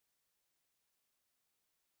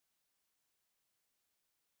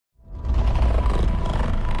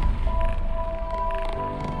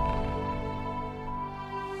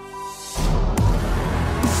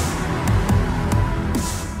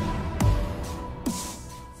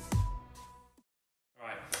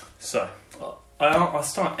So, I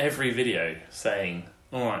start every video saying,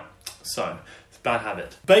 alright, so, it's a bad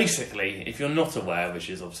habit. Basically, if you're not aware, which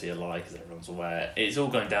is obviously a lie because everyone's aware, it's all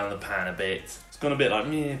going down the pan a bit. It's gone a bit like,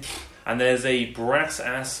 meh. And there's a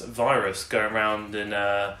brass-ass virus going around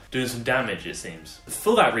and doing some damage, it seems.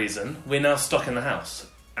 For that reason, we're now stuck in the house.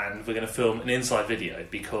 And we're going to film an inside video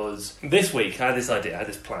because this week I had this idea, I had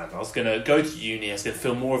this plan. I was going to go to uni, I was going to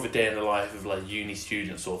film more of a day in the life of like uni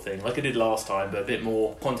student sort of thing, like I did last time, but a bit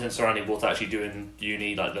more content surrounding what's actually doing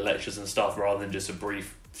uni, like the lectures and stuff, rather than just a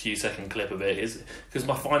brief few second clip of it. Is because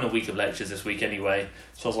my final week of lectures this week anyway,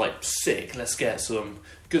 so I was like, sick, let's get some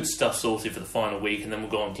good stuff sorted for the final week and then we'll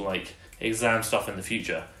go on to like exam stuff in the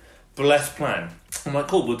future. Blessed plan. I'm like,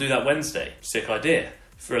 cool, we'll do that Wednesday. Sick idea.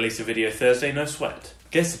 Release a video Thursday, no sweat.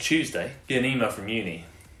 Gets to Tuesday, get an email from uni.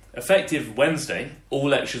 Effective Wednesday, all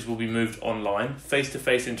lectures will be moved online.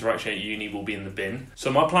 Face-to-face interaction at uni will be in the bin.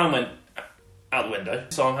 So my plan went out the window.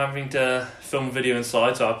 So I'm having to film a video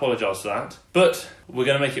inside, so I apologise for that. But we're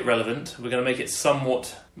going to make it relevant. We're going to make it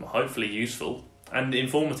somewhat, hopefully useful and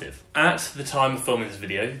informative. At the time of filming this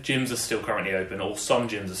video, gyms are still currently open, or some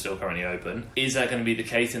gyms are still currently open. Is that going to be the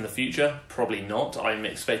case in the future? Probably not. I'm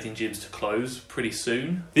expecting gyms to close pretty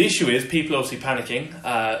soon. The issue is people are obviously panicking.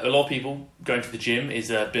 A lot of people going to the gym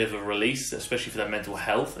is a bit of a release, especially for their mental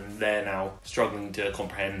health, and they're now struggling to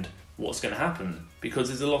comprehend what's going to happen because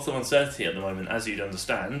there's a lot of uncertainty at the moment, as you'd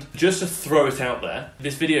understand. Just to throw it out there,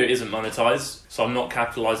 this video isn't monetized, so I'm not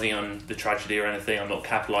capitalizing on the tragedy or anything. I'm not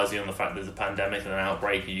capitalizing on the fact there's a pandemic and an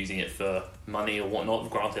outbreak and using it for money or whatnot.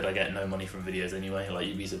 Granted, I get no money from videos anyway. Like,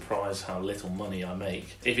 you'd be surprised how little money I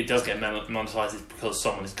make. If it does get monetized, it's because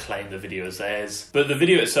someone has claimed the video as theirs. But the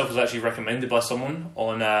video itself was actually recommended by someone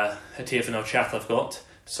on a TFNL chat I've got,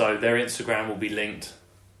 so their Instagram will be linked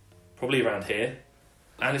probably around here.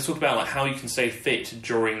 And it's talked about like how you can stay fit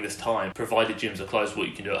during this time, provided gyms are closed, what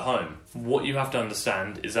you can do at home. What you have to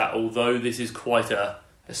understand is that although this is quite a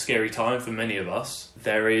scary time for many of us,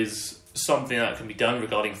 there is something that can be done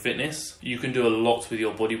regarding fitness. You can do a lot with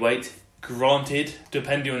your body weight. Granted,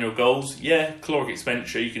 depending on your goals, yeah, caloric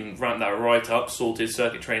expenditure, you can ramp that right up, sorted,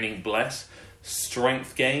 circuit training, bless.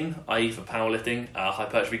 Strength gain, i.e. for powerlifting,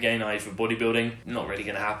 hypertrophy gain, i.e. for bodybuilding, not really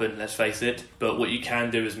going to happen, let's face it. But what you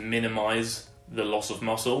can do is minimise the loss of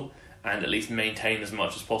muscle and at least maintain as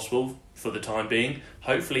much as possible for the time being.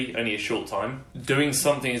 Hopefully only a short time. Doing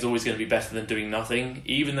something is always going to be better than doing nothing.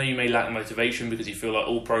 Even though you may lack motivation because you feel like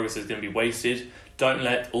all progress is going to be wasted, don't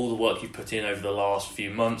let all the work you've put in over the last few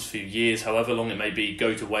months, few years, however long it may be,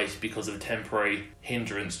 go to waste because of a temporary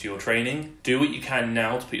hindrance to your training. Do what you can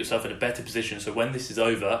now to put yourself in a better position so when this is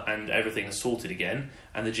over and everything is sorted again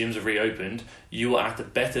and the gyms are reopened, you are at a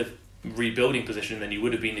better rebuilding position than you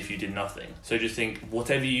would have been if you did nothing. So just think,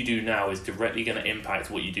 whatever you do now is directly going to impact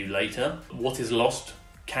what you do later. What is lost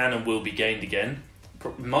can and will be gained again,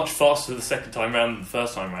 much faster the second time round than the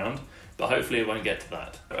first time round, but hopefully it won't get to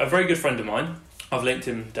that. A very good friend of mine, I've linked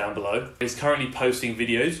him down below, is currently posting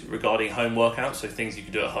videos regarding home workouts, so things you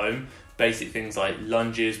can do at home, basic things like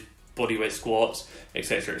lunges, bodyweight squats,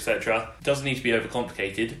 etc, etc. Doesn't need to be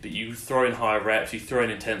overcomplicated, but you throw in higher reps, you throw in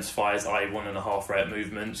intensifiers, i.e. 1.5 rep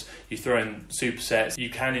movements, you throw in supersets, you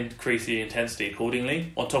can increase the intensity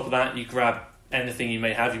accordingly. On top of that, you grab anything you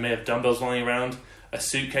may have. You may have dumbbells lying around, a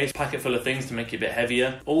suitcase, packet full of things to make it a bit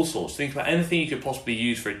heavier, all sorts. Think about anything you could possibly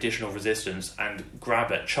use for additional resistance and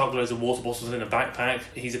grab it. Chuck loads of water bottles in a backpack.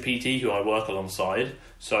 He's a PT who I work alongside,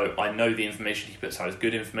 so I know the information he puts out is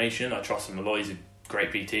good information. I trust him a lot. He's a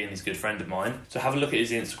great PT and he's a good friend of mine. So have a look at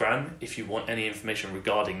his Instagram if you want any information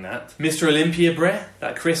regarding that. Mr. Olympia Bre,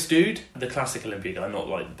 that Chris dude, the classic Olympia guy, not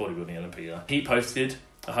like the bodybuilding Olympia guy. He posted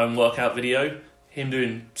a home workout video, him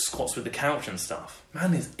doing squats with the couch and stuff.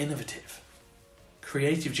 Man is innovative.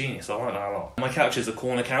 Creative genius, I like that a lot. My couch is a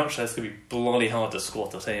corner couch, so it's going to be bloody hard to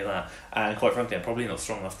squat, I'll tell you that. And quite frankly, I'm probably not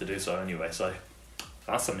strong enough to do so anyway, so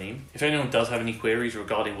that's a meme. If anyone does have any queries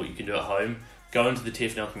regarding what you can do at home, go into the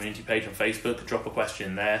TFNL community page on Facebook, drop a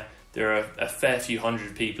question in there. There are a fair few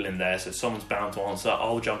hundred people in there, so someone's bound to answer.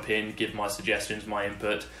 I'll jump in, give my suggestions, my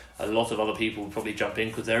input. A lot of other people will probably jump in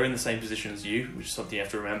because they're in the same position as you, which is something you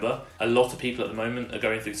have to remember. A lot of people at the moment are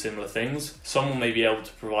going through similar things. Someone may be able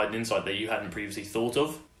to provide an insight that you hadn't previously thought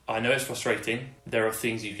of. I know it's frustrating. There are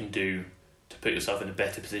things you can do to put yourself in a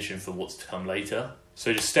better position for what's to come later.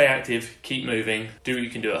 So just stay active, keep moving, do what you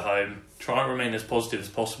can do at home. Try and remain as positive as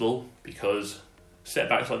possible because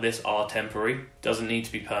setbacks like this are temporary, doesn't need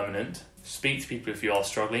to be permanent. Speak to people if you are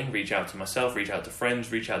struggling, reach out to myself, reach out to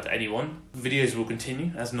friends, reach out to anyone. Videos will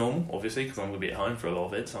continue as normal, obviously, because I'm going to be at home for a lot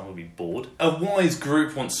of it, so I'm going to be bored. A wise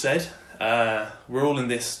group once said, we're all in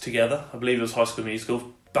this together. I believe it was High School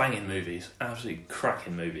Musical. banging movies, absolutely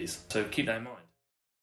cracking movies. So keep that in mind.